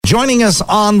Joining us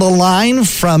on the line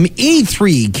from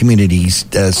E3 Community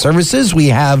Services, we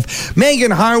have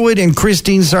Meghan Harwood and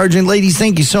Kristine Sargant. Ladies,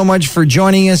 thank you so much for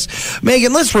joining us.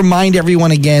 Meghan, let's remind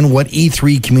everyone again what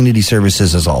E3 Community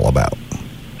Services is all about.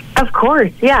 Of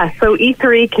course, yeah. So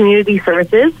E3 Community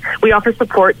Services, we offer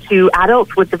support to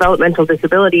adults with developmental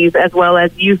disabilities as well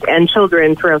as youth and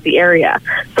children throughout the area.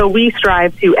 So we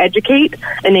strive to educate,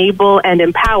 enable, and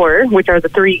empower, which are the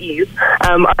 3 E's,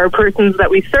 our persons that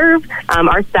we serve,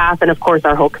 our staff, and of course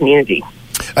our whole community.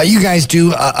 You guys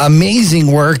do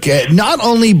amazing work. Not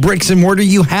only bricks and mortar,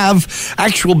 you have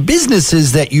actual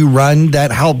businesses that you run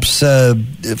that helps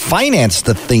finance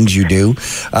the things you do.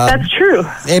 That's true.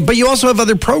 But you also have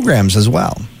other programs as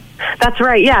well. That's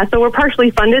right, yeah. So we're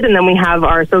partially funded, and then we have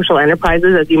our social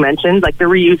enterprises, as you mentioned, like the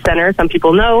Reuse Center, some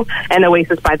people know, and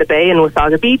Oasis by the Bay in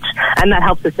Wasaga Beach, and that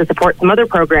helps us to support some other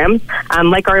programs,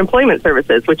 like our employment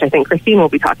services, which I think Kristine will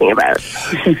be talking about.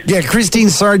 Yeah, Kristine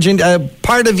Sargant,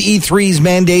 part of E3's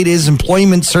mandate is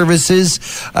employment services,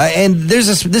 and this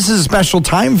is a special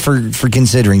time for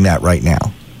considering that right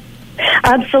now.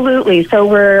 Absolutely. So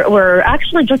we're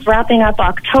actually just wrapping up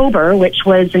October, which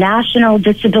was National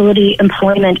Disability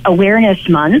Employment Awareness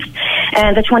Month.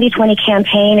 And the 2020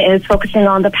 campaign is focusing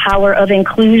on the power of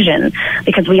inclusion,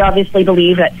 because we obviously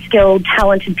believe that skilled,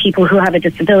 talented people who have a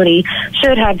disability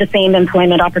should have the same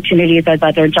employment opportunities as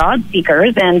other job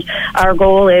seekers. And our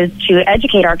goal is to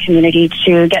educate our community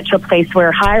to get to a place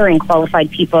where hiring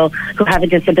qualified people who have a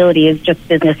disability is just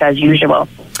business as usual.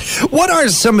 What are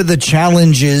some of the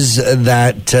challenges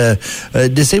that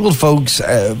disabled folks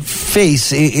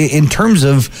face in terms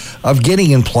of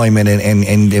getting employment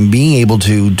and being able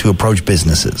to approach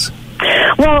businesses?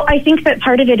 Well, I think that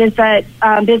part of it is that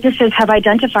businesses have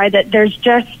identified that there's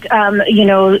just,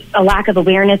 a lack of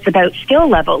awareness about skill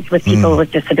levels with people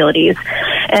with disabilities.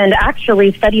 And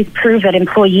actually, studies prove that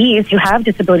employees who have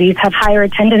disabilities have higher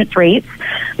attendance rates,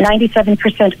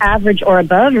 97% average or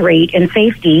above rate in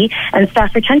safety, and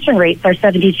staff retention rates are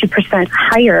 72%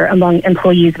 higher among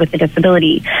employees with a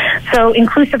disability. So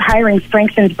inclusive hiring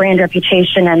strengthens brand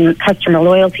reputation and customer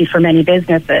loyalty for many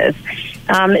businesses.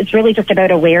 It's really just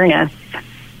about awareness.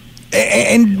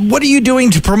 And what are you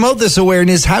doing to promote this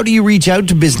awareness? How do you reach out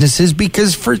to businesses?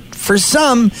 Because for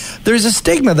some, there's a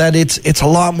stigma that it's a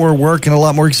lot more work and a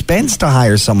lot more expense to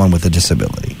hire someone with a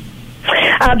disability.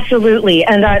 Absolutely,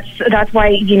 and that's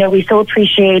why we so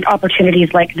appreciate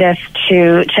opportunities like this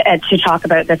to talk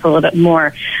about this a little bit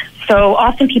more. So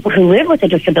often people who live with a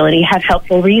disability have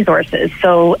helpful resources.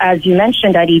 So as you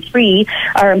mentioned at E3,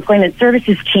 our employment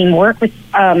services team work with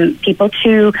people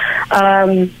to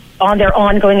on their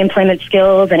ongoing employment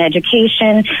skills and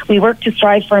education. We work to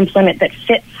strive for employment that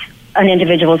fits an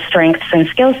individual's strengths and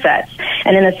skill sets.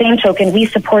 And in the same token, we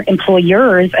support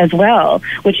employers as well,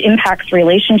 which impacts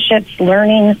relationships,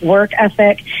 learning, work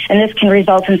ethic, and this can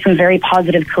result in some very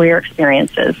positive career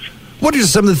experiences. What are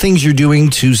some of the things you're doing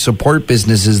to support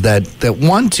businesses that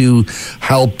want to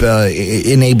help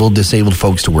enable disabled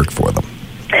folks to work for them?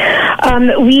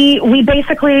 We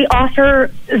basically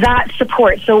offer that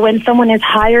support. So when someone is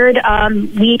hired,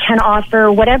 we can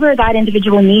offer whatever that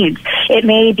individual needs. It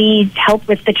may be help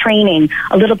with the training,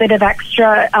 a little bit of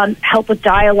extra help with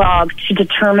dialogue to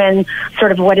determine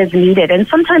sort of what is needed. And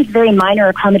sometimes very minor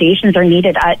accommodations are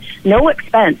needed at no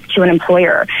expense to an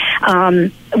employer.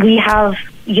 We have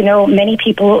many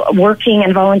people working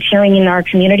and volunteering in our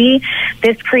community.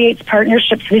 This creates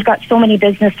partnerships. We've got so many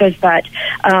businesses that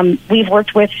we've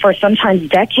worked with for sometimes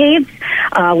decades.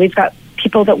 We've got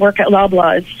people that work at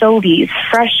Loblaws, Sobeys,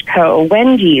 Freshco,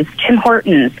 Wendy's, Tim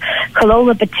Hortons,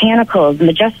 Calola Botanicals,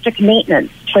 Majestic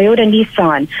Maintenance, Toyota,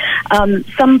 Nissan.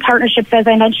 Some partnerships, as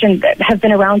I mentioned, have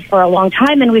been around for a long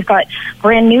time, and we've got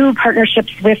brand new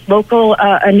partnerships with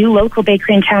a new local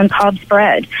bakery in town, Cobb's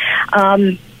Bread.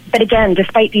 But again,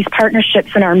 despite these partnerships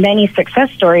and our many success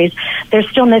stories, there's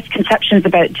still misconceptions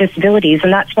about disabilities,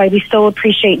 and that's why we so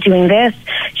appreciate doing this,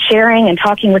 sharing and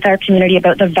talking with our community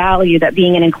about the value that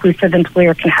being an inclusive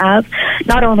employer can have,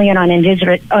 not only on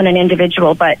an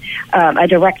individual, but a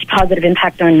direct positive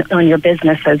impact on your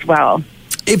business as well.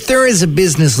 If there is a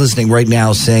business listening right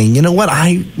now saying, you know what,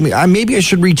 I maybe I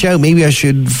should reach out, maybe I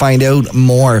should find out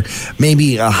more,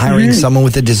 maybe hiring someone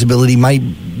with a disability might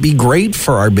be great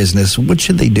for our business, what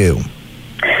should they do?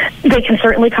 They can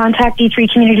certainly contact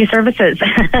E3 Community Services.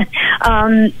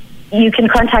 You can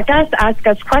contact us, ask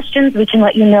us questions. We can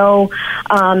let you know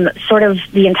sort of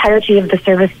the entirety of the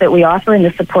service that we offer and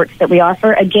the supports that we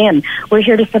offer. Again, we're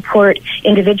here to support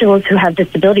individuals who have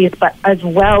disabilities, but as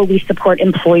well we support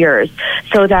employers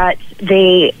so that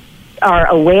they are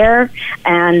aware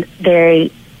and they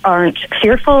aren't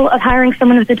fearful of hiring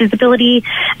someone with a disability,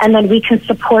 and then we can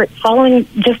support following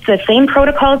just the same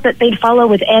protocols that they'd follow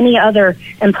with any other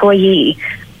employee.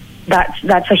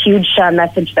 That's a huge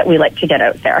message that we like to get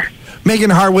out there.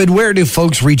 Meghan Harwood, where do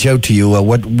folks reach out to you?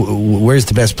 Where's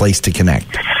the best place to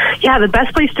connect? Yeah, the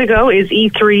best place to go is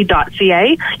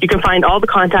e3.ca. You can find all the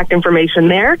contact information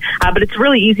there, but it's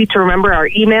really easy to remember. Our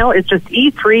email is just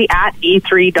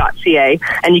e3@e3.ca,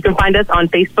 and you can find us on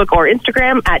Facebook or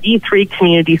Instagram at E3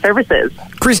 Community Services.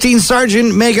 Kristine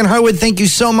Sargant, Meghan Harwood, thank you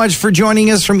so much for joining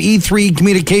us from E3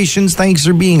 Communications. Thanks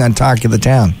for being on Talk of the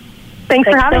Town. Thanks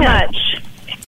for having us.